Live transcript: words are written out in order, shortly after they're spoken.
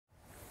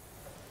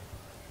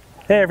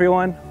Hey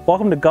everyone,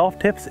 welcome to Golf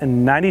Tips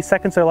in 90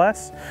 Seconds or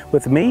Less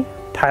with me,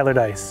 Tyler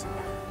Dice.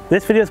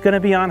 This video is going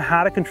to be on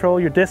how to control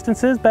your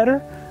distances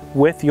better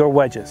with your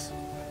wedges.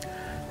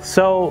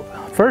 So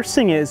first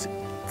thing is,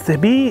 to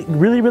be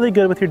really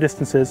good with your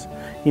distances,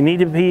 you need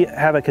to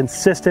have a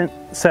consistent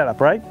setup,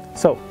 right?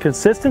 So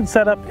consistent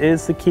setup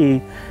is the key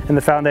and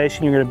the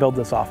foundation you're going to build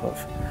this off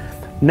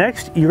of.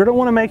 Next, you're going to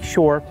want to make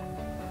sure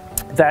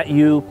that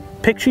you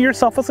picture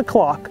yourself as a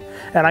clock,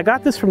 and I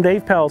got this from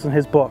Dave Pell's in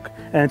his book,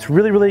 and it's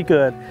really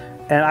good,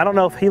 and I don't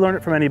know if he learned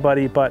it from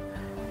anybody, but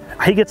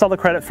he gets all the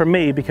credit from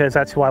me because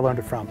that's who I learned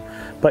it from.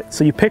 But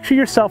so you picture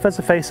yourself as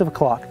the face of a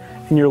clock,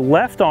 and your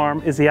left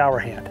arm is the hour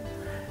hand.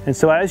 And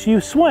so as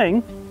you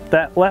swing,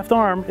 that left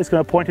arm is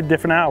going to point to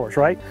different hours,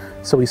 right?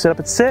 So we set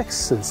up at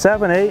 6, and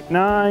 7, 8,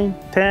 9,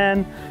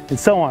 10, and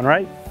so on,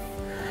 right?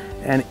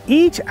 And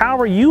each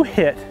hour you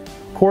hit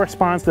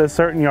corresponds to a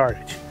certain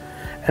yardage.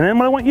 And then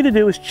what I want you to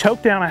do is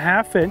choke down a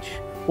 ½ inch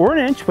or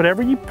an inch,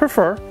 whatever you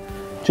prefer.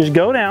 Just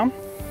go down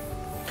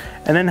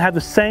and then have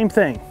the same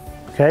thing,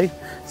 okay?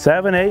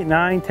 7, 8,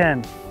 9,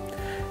 10.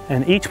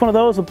 And each one of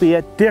those will be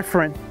at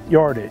different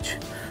yardage.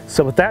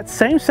 So with that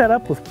same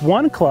setup with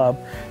one club,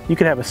 you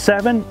could have a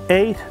 7,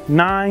 8,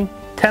 9,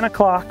 10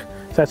 o'clock.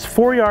 So that's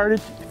 4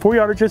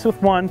 yardages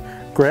with one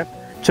grip.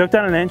 Choke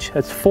down an inch,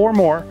 that's 4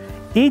 more.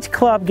 Each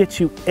club gets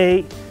you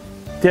 8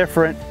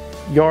 different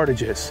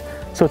yardages.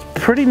 So it's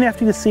pretty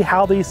nifty to see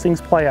how these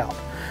things play out.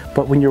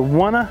 But when you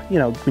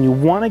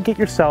wanna get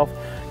yourself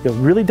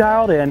really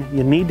dialed in,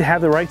 you need to have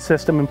the right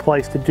system in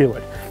place to do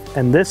it.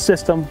 And this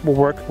system will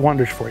work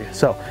wonders for you.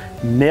 So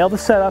nail the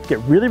setup, get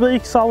really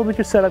solid with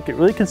your setup, get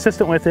really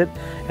consistent with it,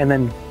 and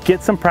then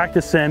get some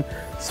practice in,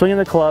 swinging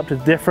the club to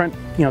different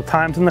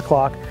times in the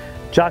clock.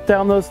 Jot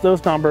down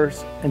those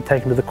numbers and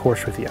take them to the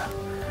course with you.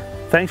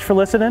 Thanks for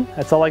listening.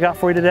 That's all I got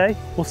for you today.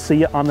 We'll see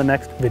you on the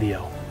next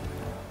video.